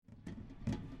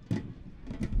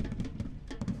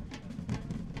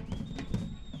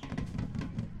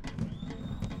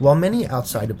While many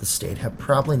outside of the state have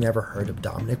probably never heard of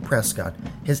Dominic Prescott,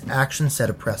 his actions set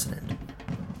a precedent.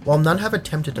 While none have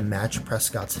attempted to match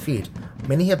Prescott's feat,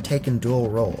 many have taken dual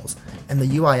roles, and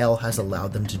the UIL has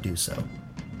allowed them to do so.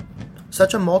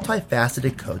 Such a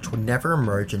multifaceted coach would never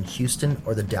emerge in Houston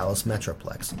or the Dallas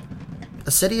Metroplex.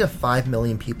 A city of 5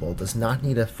 million people does not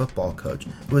need a football coach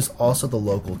who is also the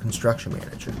local construction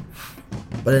manager.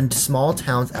 But in small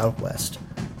towns out west,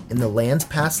 in the lands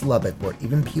past Lubbock where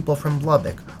even people from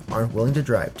Lubbock aren't willing to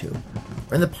drive to,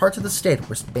 or in the parts of the state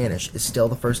where Spanish is still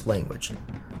the first language,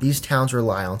 these towns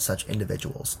rely on such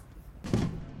individuals.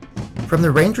 From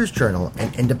the Rangers Journal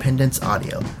and Independence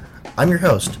Audio, I'm your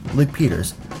host, Luke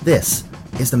Peters. This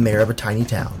is the Mayor of a Tiny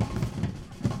Town.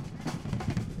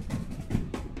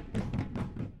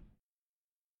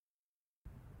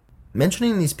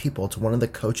 Mentioning these people to one of the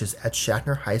coaches at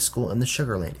Shatner High School in the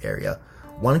Sugar Land area,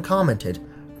 one commented,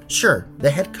 "Sure,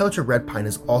 the head coach of Red Pine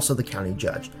is also the county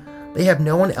judge. They have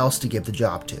no one else to give the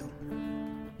job to."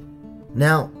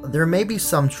 Now, there may be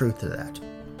some truth to that.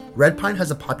 Red Pine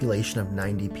has a population of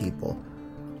 90 people.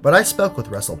 But I spoke with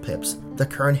Russell Phipps, the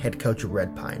current head coach of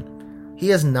Red Pine.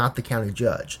 He is not the county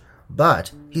judge,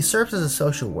 but he serves as a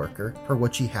social worker, for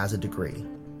which he has a degree.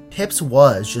 Phipps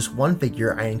was just one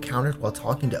figure I encountered while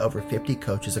talking to over 50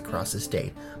 coaches across the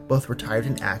state, both retired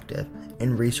and active,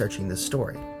 in researching this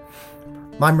story.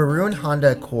 My maroon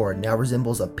Honda Accord now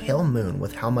resembles a pale moon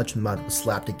with how much mud was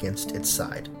slapped against its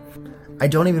side. I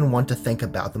don't even want to think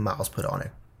about the miles put on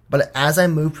it. But as I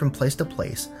moved from place to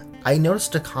place, I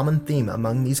noticed a common theme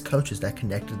among these coaches that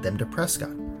connected them to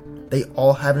Prescott. They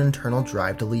all have an internal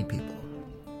drive to lead people.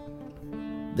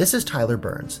 This is Tyler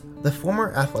Burns, the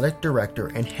former athletic director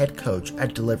and head coach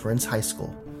at Deliverance High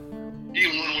School.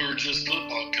 Even when we were just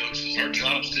football coaches, our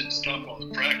jobs didn't stop on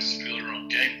the practice field or on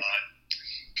game night.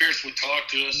 Parents would talk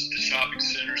to us at the shopping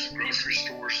centers and grocery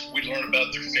stores. We'd learn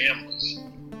about their families.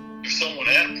 If someone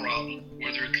had a problem,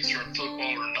 whether it concerned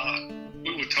football or not,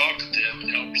 we would talk to them and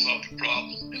help solve the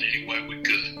problem in any way we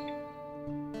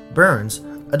could. Burns,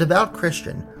 a devout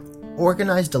Christian,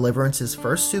 organized Deliverance's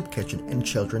first soup kitchen and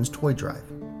children's toy drive.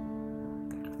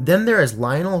 Then there is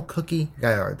Lionel Cookie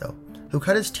Gallardo, who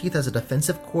cut his teeth as a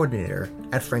defensive coordinator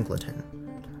at Franklinton.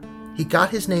 He got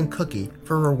his name Cookie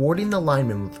for rewarding the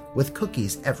linemen with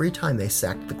cookies every time they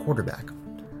sacked the quarterback.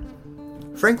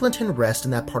 Franklinton rests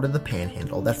in that part of the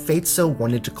panhandle that fate so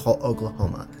wanted to call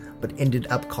Oklahoma, but ended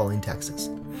up calling Texas.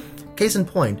 Case in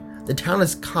point, the town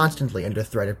is constantly under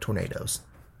threat of tornadoes.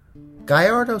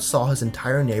 Gallardo saw his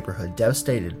entire neighborhood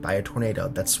devastated by a tornado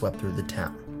that swept through the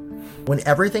town. When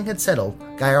everything had settled,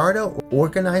 Gallardo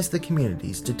organized the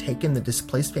communities to take in the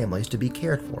displaced families to be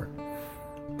cared for.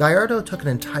 Gallardo took an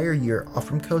entire year off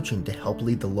from coaching to help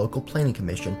lead the local planning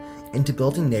commission into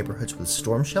building neighborhoods with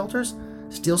storm shelters,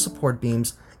 steel support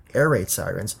beams, air raid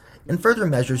sirens, and further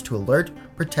measures to alert,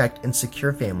 protect, and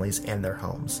secure families and their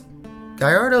homes.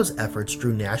 Gallardo's efforts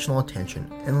drew national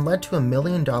attention and led to a $1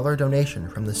 million donation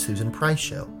from the Susan Price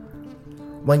Show.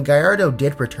 When Gallardo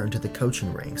did return to the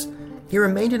coaching ranks, he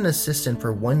remained an assistant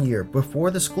for 1 year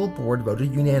before the school board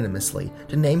voted unanimously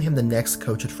to name him the next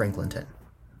coach at Franklinton.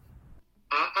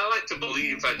 I like to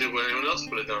believe I did what anyone else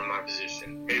would have done in my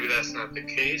position. Maybe that's not the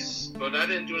case, but I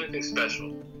didn't do anything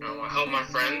special. I helped my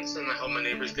friends and I helped my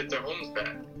neighbors get their homes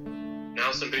back.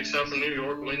 Now some big shot from New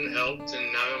York went and helped,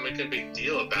 and now I'm making a big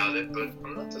deal about it, but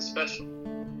I'm not that special.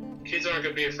 Kids aren't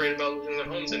going to be afraid about losing their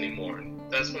homes anymore, and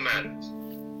that's what matters.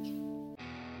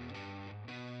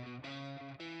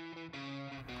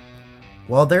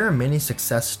 While there are many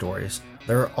success stories,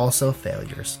 there are also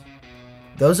failures.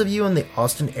 Those of you in the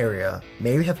Austin area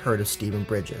may have heard of Stephen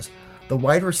Bridges, the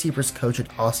wide receivers coach at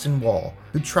Austin Wall,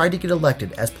 who tried to get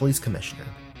elected as police commissioner.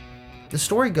 The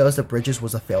story goes that Bridges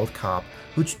was a failed cop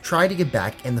who tried to get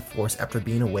back in the force after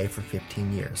being away for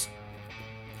 15 years.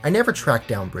 I never tracked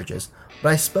down Bridges,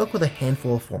 but I spoke with a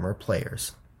handful of former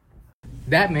players.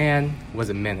 That man was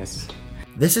a menace.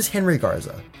 This is Henry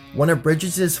Garza, one of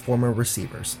Bridges' former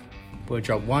receivers. We'll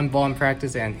drop one ball in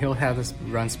practice and he'll have us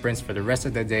run sprints for the rest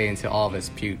of the day until all of us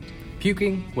puked.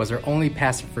 Puking was our only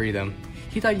pass to freedom.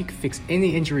 He thought you could fix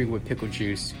any injury with pickle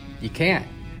juice. You can't.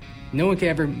 No one could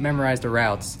ever memorize the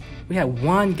routes. We had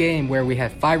one game where we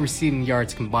had 5 receiving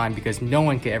yards combined because no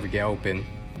one could ever get open.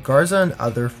 Garza and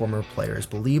other former players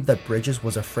believe that Bridges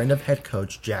was a friend of head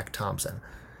coach Jack Thompson,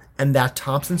 and that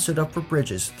Thompson stood up for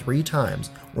Bridges 3 times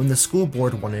when the school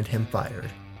board wanted him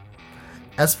fired.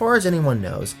 As far as anyone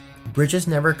knows, Bridges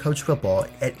never coached football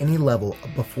at any level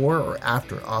before or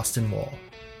after Austin Wall.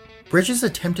 Bridges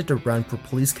attempted to run for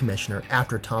police commissioner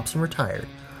after Thompson retired,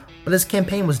 but his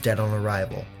campaign was dead on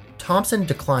arrival. Thompson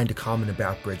declined to comment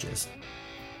about Bridges.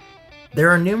 There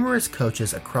are numerous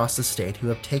coaches across the state who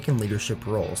have taken leadership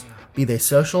roles, be they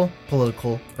social,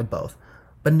 political, or both,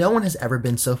 but no one has ever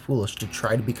been so foolish to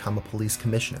try to become a police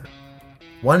commissioner.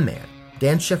 One man,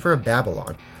 Dan Schiffer of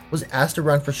Babylon, was asked to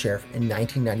run for sheriff in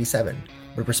 1997,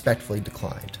 but respectfully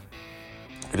declined.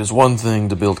 It is one thing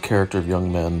to build character of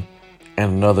young men,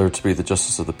 and another to be the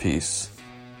justice of the peace.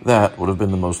 That would have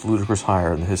been the most ludicrous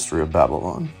hire in the history of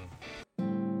Babylon.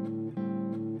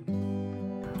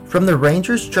 From the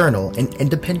Rangers Journal and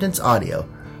Independence Audio,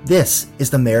 this is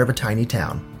the Mayor of a Tiny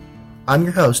Town. I'm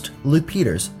your host, Luke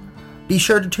Peters. Be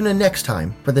sure to tune in next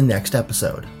time for the next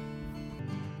episode.